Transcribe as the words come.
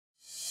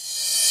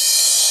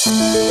Hello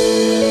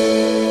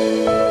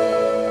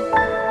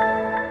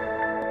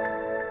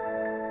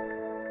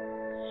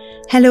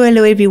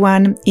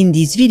everyone. In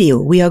this video,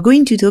 we are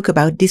going to talk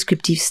about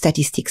descriptive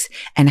statistics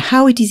and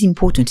how it is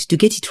important to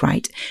get it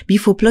right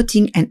before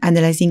plotting and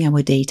analyzing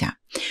our data.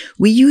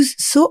 We use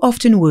so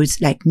often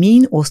words like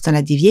mean or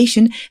standard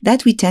deviation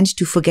that we tend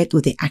to forget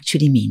what they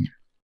actually mean.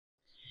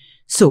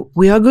 So,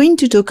 we are going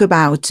to talk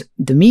about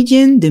the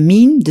median, the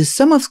mean, the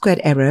sum of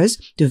squared errors,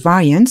 the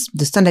variance,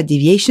 the standard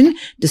deviation,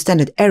 the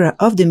standard error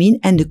of the mean,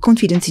 and the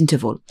confidence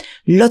interval.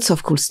 Lots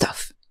of cool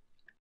stuff.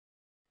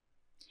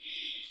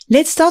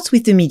 Let's start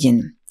with the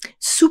median.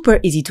 Super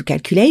easy to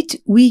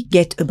calculate. We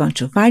get a bunch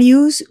of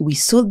values, we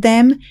sort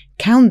them,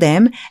 count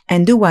them,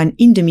 and the one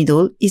in the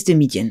middle is the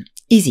median.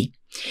 Easy.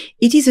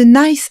 It is a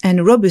nice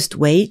and robust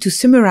way to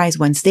summarize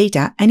one's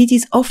data, and it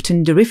is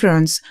often the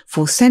reference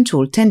for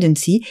central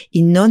tendency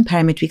in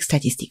non-parametric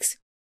statistics.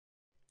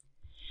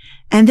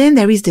 And then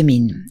there is the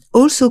mean,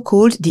 also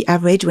called the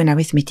average when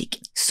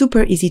arithmetic.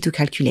 Super easy to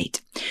calculate.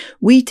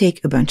 We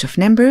take a bunch of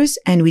numbers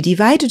and we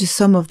divide the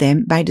sum of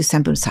them by the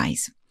sample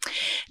size.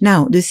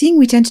 Now, the thing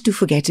we tend to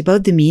forget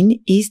about the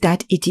mean is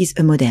that it is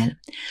a model.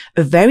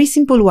 A very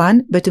simple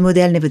one, but a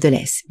model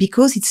nevertheless,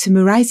 because it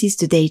summarizes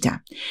the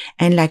data.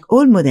 And like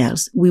all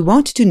models, we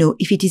want to know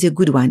if it is a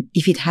good one,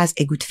 if it has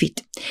a good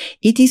fit.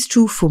 It is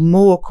true for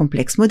more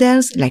complex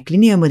models, like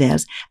linear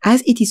models,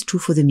 as it is true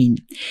for the mean.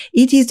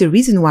 It is the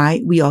reason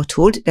why we are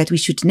told that we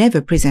should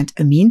never present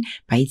a mean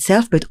by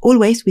itself, but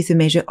always with a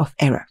measure of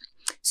error.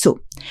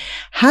 So,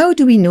 how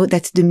do we know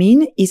that the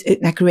mean is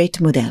an accurate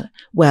model?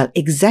 Well,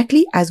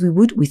 exactly as we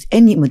would with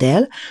any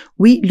model,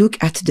 we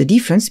look at the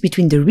difference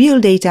between the real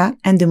data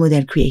and the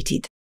model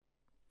created.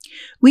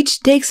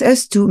 Which takes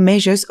us to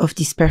measures of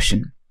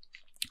dispersion.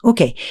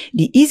 Okay,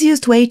 the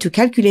easiest way to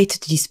calculate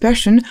the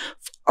dispersion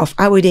of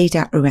our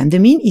data around the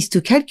mean is to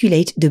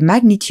calculate the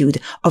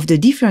magnitude of the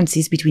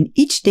differences between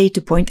each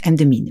data point and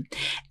the mean.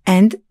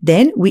 And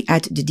then we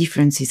add the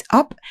differences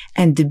up,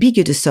 and the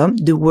bigger the sum,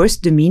 the worse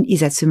the mean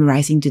is at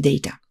summarizing the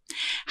data.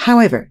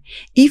 However,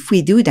 if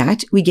we do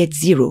that, we get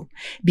 0,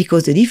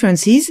 because the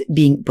differences,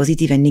 being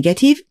positive and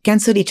negative,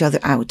 cancel each other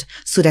out.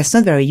 So that's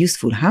not very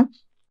useful, huh?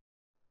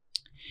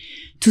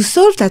 To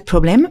solve that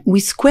problem, we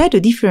square the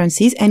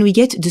differences and we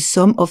get the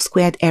sum of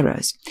squared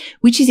errors,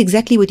 which is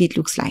exactly what it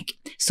looks like.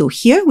 So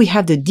here we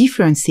have the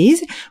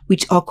differences,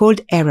 which are called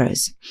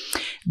errors.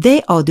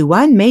 They are the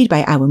one made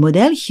by our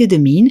model, here the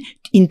mean,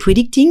 in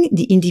predicting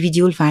the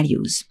individual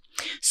values.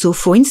 So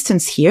for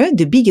instance here,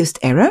 the biggest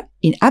error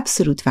in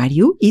absolute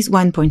value is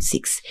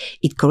 1.6.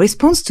 It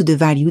corresponds to the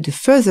value the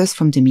furthest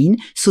from the mean,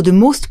 so the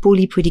most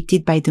poorly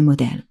predicted by the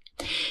model.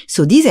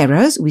 So these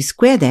errors, we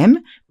square them,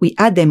 we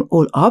add them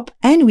all up,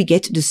 and we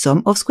get the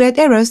sum of squared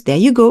errors. There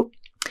you go.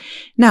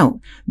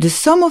 Now, the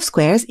sum of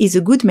squares is a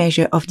good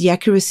measure of the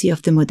accuracy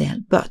of the model,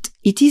 but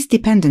it is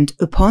dependent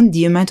upon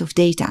the amount of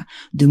data.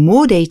 The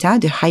more data,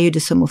 the higher the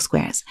sum of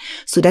squares.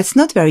 So that's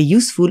not very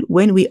useful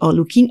when we are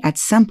looking at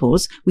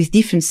samples with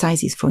different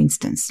sizes, for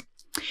instance.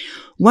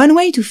 One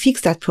way to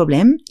fix that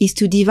problem is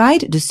to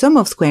divide the sum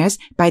of squares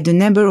by the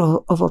number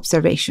of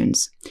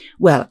observations.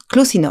 Well,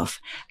 close enough,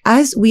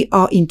 as we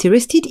are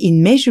interested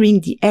in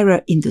measuring the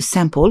error in the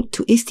sample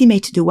to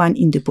estimate the one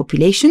in the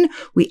population,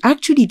 we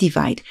actually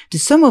divide the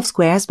sum of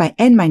squares by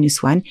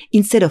n-1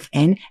 instead of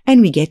n,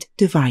 and we get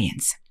the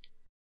variance.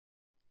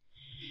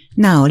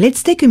 Now,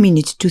 let's take a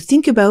minute to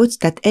think about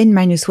that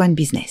n-1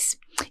 business.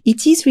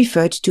 It is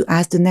referred to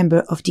as the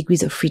number of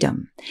degrees of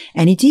freedom,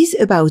 and it is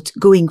about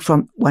going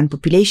from one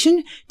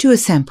population to a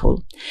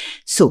sample.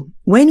 So,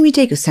 when we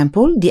take a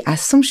sample, the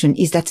assumption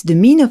is that the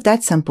mean of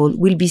that sample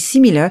will be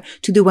similar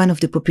to the one of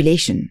the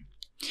population.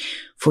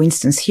 For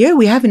instance, here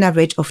we have an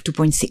average of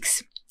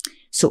 2.6.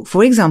 So,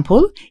 for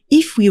example,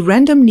 if we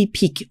randomly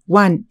pick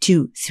 1,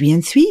 2, 3,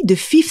 and 3, the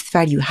fifth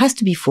value has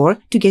to be 4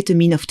 to get a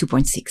mean of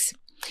 2.6.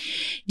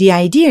 The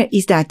idea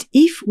is that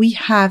if we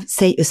have,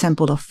 say, a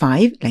sample of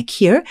 5, like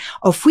here,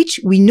 of which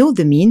we know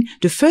the mean,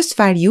 the first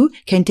value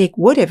can take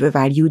whatever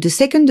value, the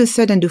second, the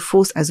third, and the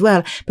fourth as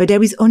well, but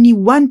there is only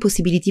one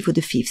possibility for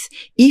the fifth,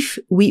 if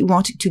we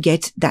want to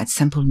get that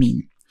sample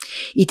mean.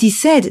 It is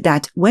said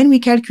that when we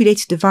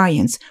calculate the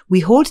variance, we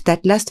hold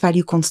that last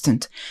value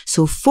constant,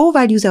 so 4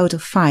 values out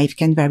of 5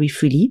 can vary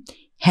freely,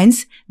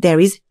 hence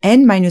there is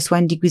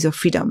n-1 degrees of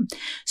freedom.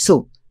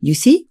 So, you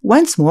see,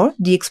 once more,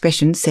 the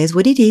expression says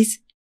what it is.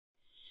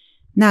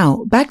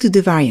 Now, back to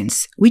the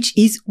variance, which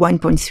is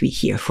 1.3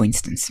 here, for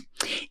instance.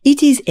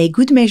 It is a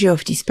good measure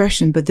of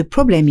dispersion, but the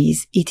problem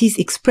is it is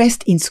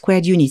expressed in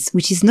squared units,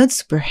 which is not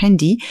super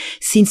handy,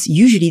 since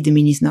usually the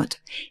mean is not.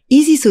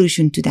 Easy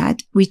solution to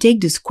that, we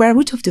take the square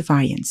root of the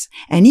variance,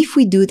 and if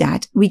we do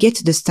that, we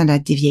get the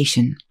standard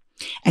deviation.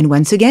 And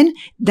once again,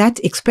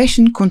 that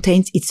expression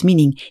contains its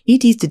meaning.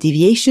 It is the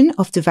deviation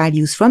of the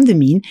values from the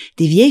mean,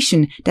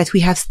 deviation that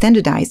we have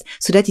standardized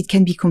so that it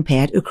can be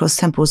compared across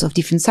samples of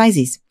different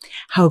sizes.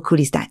 How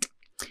cool is that?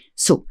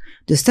 So,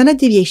 the standard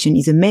deviation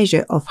is a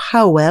measure of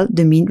how well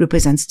the mean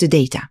represents the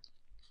data.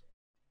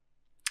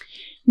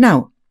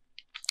 Now,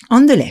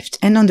 On the left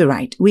and on the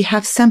right, we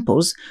have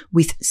samples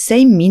with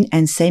same mean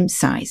and same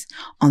size.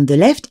 On the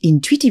left,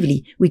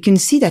 intuitively, we can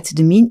see that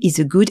the mean is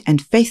a good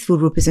and faithful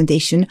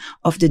representation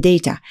of the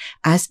data,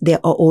 as they are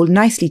all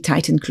nicely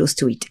tight and close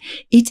to it.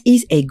 It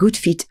is a good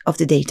fit of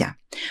the data.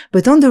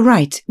 But on the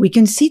right, we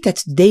can see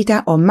that the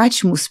data are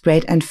much more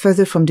spread and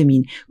further from the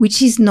mean,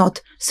 which is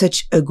not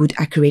such a good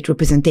accurate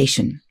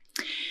representation.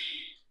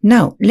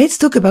 Now, let's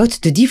talk about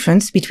the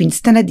difference between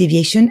standard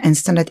deviation and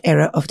standard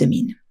error of the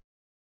mean.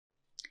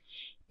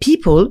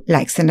 People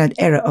like standard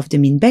error of the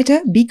mean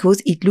better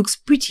because it looks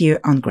prettier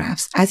on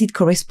graphs as it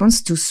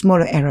corresponds to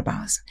smaller error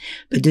bars.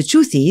 But the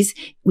truth is,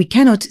 we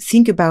cannot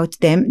think about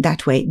them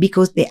that way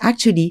because they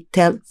actually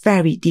tell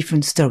very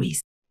different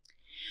stories.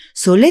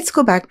 So let's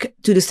go back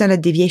to the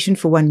standard deviation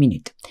for 1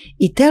 minute.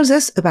 It tells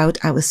us about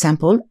our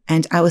sample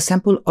and our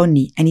sample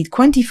only, and it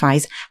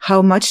quantifies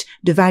how much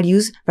the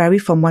values vary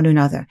from one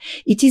another.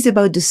 It is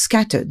about the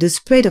scatter, the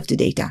spread of the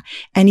data,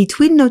 and it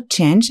will not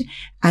change,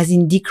 as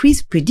in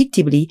decrease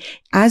predictably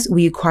as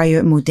we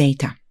acquire more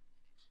data.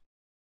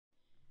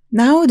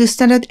 Now the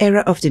standard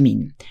error of the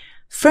mean.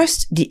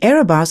 First, the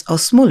error bars are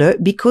smaller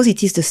because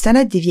it is the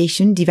standard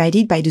deviation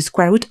divided by the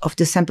square root of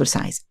the sample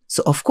size.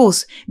 So of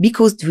course,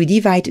 because we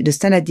divide the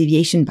standard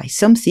deviation by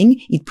something,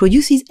 it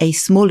produces a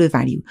smaller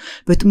value.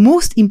 But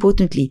most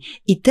importantly,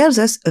 it tells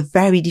us a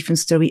very different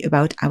story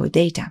about our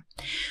data.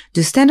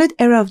 The standard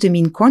error of the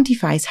mean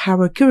quantifies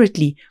how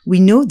accurately we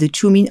know the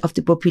true mean of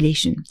the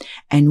population.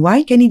 And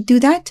why can it do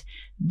that?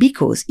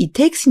 Because it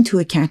takes into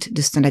account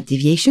the standard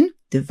deviation,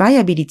 the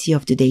variability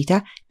of the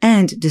data,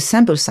 and the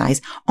sample size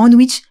on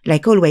which,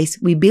 like always,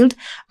 we build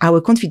our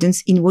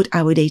confidence in what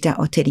our data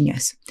are telling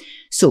us.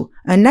 So,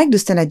 unlike the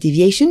standard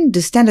deviation,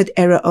 the standard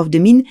error of the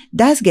mean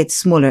does get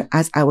smaller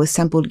as our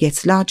sample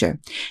gets larger.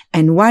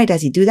 And why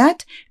does it do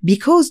that?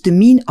 Because the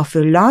mean of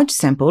a large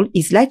sample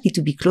is likely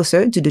to be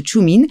closer to the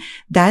true mean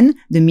than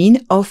the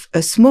mean of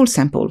a small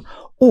sample,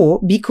 or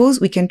because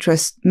we can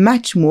trust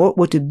much more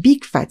what a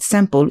big fat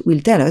sample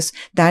will tell us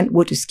than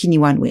what a skinny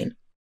one will.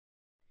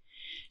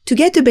 To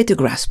get a better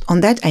grasp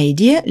on that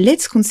idea,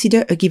 let's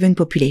consider a given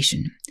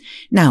population.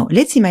 Now,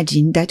 let's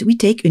imagine that we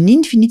take an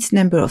infinite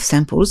number of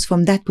samples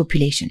from that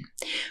population.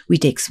 We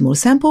take small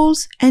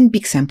samples and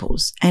big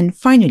samples. And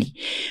finally,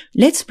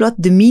 let's plot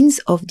the means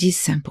of these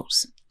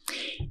samples.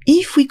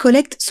 If we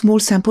collect small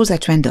samples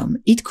at random,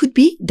 it could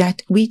be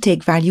that we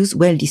take values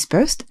well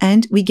dispersed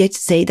and we get,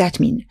 say, that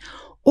mean.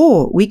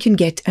 Or we can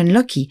get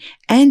unlucky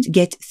and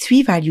get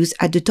 3 values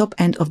at the top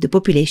end of the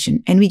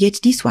population and we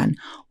get this one,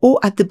 or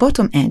at the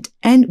bottom end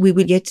and we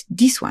will get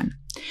this one.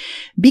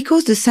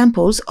 Because the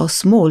samples are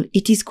small,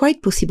 it is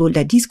quite possible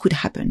that this could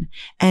happen,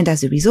 and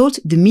as a result,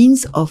 the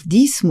means of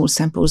these small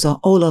samples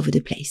are all over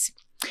the place.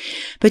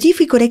 But if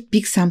we collect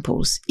big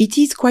samples, it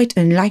is quite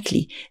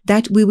unlikely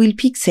that we will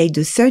pick, say,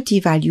 the 30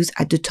 values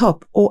at the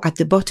top or at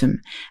the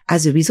bottom.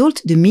 As a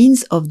result, the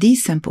means of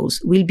these samples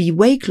will be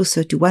way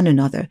closer to one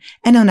another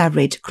and on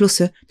average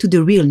closer to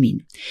the real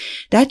mean.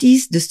 That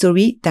is the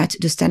story that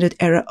the standard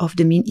error of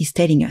the mean is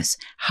telling us,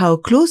 how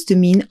close the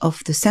mean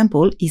of the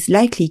sample is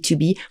likely to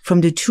be from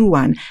the true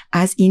one,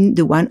 as in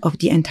the one of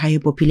the entire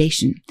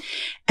population.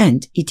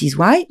 And it is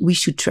why we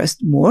should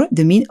trust more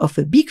the mean of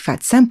a big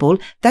fat sample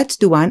than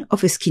the one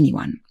of a skinny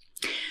one.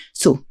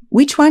 So,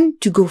 which one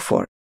to go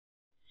for?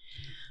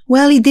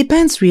 Well, it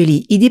depends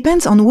really. It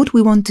depends on what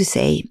we want to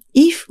say.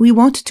 If we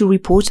want to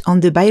report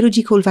on the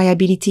biological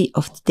viability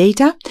of the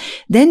data,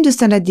 then the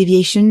standard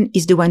deviation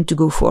is the one to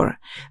go for.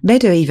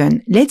 Better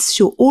even, let's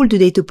show all the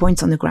data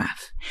points on the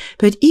graph.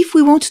 But if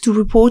we want to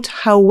report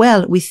how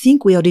well we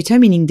think we are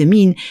determining the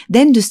mean,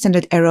 then the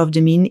standard error of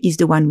the mean is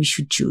the one we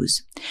should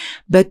choose.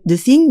 But the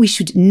thing we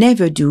should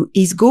never do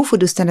is go for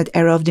the standard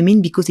error of the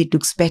mean because it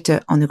looks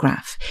better on the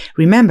graph.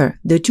 Remember,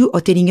 the two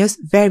are telling us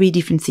very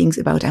different things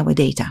about our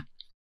data.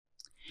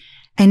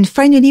 And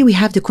finally, we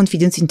have the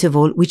confidence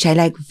interval, which I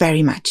like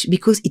very much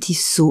because it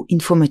is so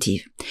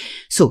informative.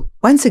 So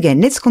once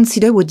again, let's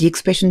consider what the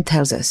expression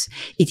tells us.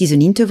 It is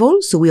an interval,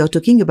 so we are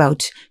talking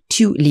about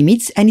 2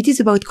 limits, and it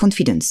is about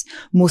confidence.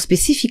 More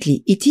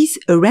specifically, it is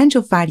a range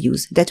of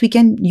values that we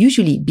can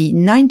usually be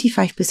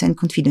 95%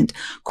 confident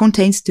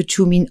contains the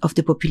true mean of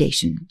the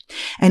population.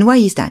 And why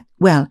is that?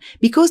 Well,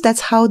 because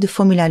that's how the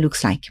formula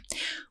looks like.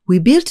 We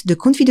built the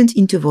confidence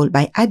interval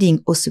by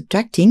adding or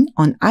subtracting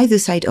on either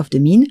side of the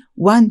mean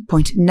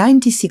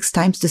 1.96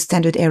 times the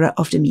standard error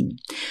of the mean.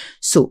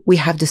 So we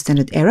have the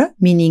standard error,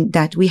 meaning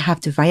that we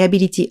have the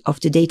variability of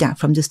the data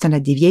from the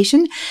standard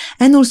deviation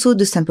and also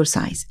the sample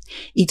size.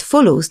 It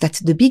follows that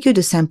the bigger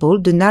the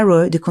sample, the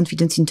narrower the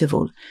confidence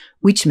interval,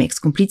 which makes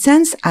complete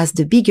sense as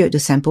the bigger the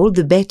sample,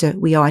 the better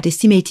we are at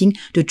estimating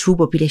the true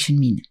population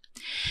mean.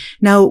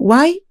 Now,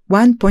 why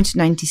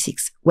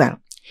 1.96? Well,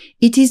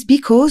 It is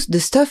because the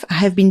stuff I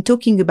have been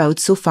talking about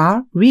so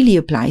far really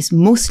applies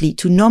mostly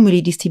to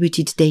normally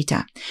distributed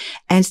data.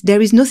 And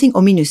there is nothing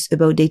ominous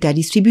about data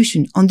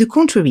distribution. On the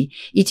contrary,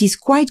 it is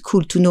quite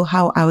cool to know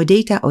how our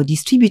data are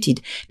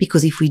distributed,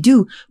 because if we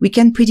do, we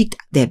can predict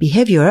their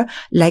behavior,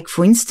 like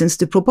for instance,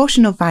 the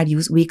proportion of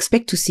values we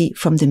expect to see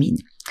from the mean.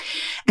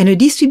 And a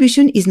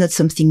distribution is not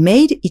something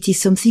made, it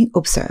is something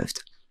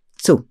observed.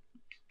 So,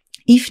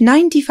 if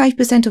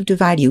 95% of the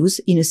values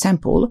in a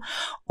sample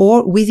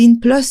are within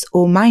plus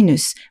or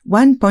minus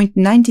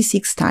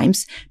 1.96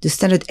 times the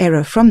standard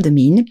error from the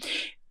mean,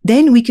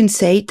 then we can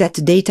say that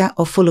the data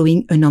are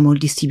following a normal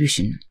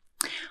distribution.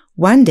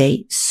 One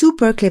day,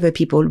 super clever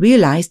people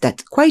realized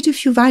that quite a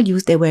few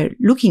values they were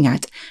looking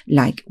at,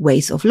 like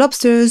weights of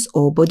lobsters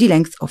or body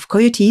length of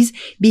coyotes,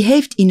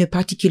 behaved in a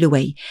particular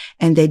way,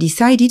 and they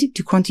decided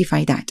to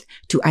quantify that,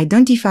 to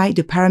identify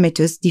the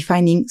parameters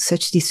defining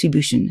such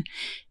distribution.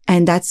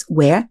 And that's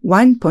where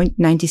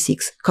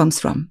 1.96 comes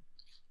from.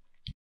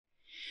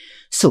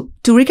 So,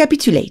 to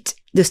recapitulate,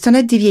 the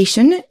standard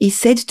deviation is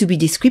said to be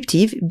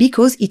descriptive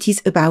because it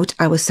is about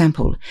our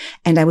sample,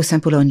 and our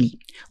sample only,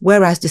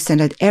 whereas the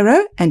standard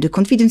error and the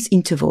confidence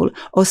interval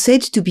are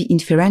said to be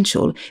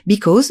inferential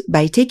because,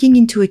 by taking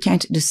into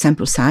account the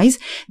sample size,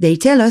 they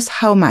tell us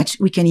how much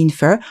we can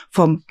infer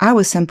from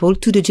our sample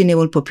to the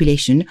general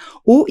population,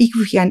 or if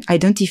we can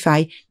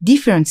identify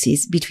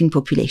differences between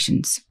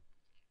populations.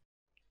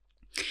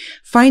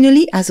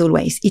 Finally, as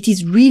always, it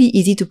is really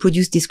easy to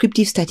produce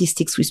descriptive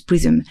statistics with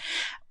Prism.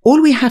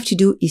 All we have to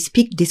do is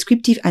pick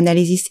descriptive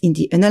analysis in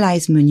the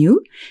Analyze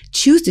menu,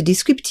 choose the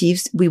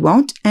descriptives we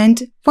want,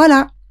 and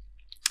voila!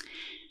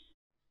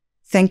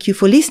 Thank you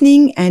for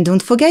listening, and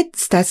don't forget,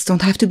 stats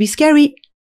don't have to be scary.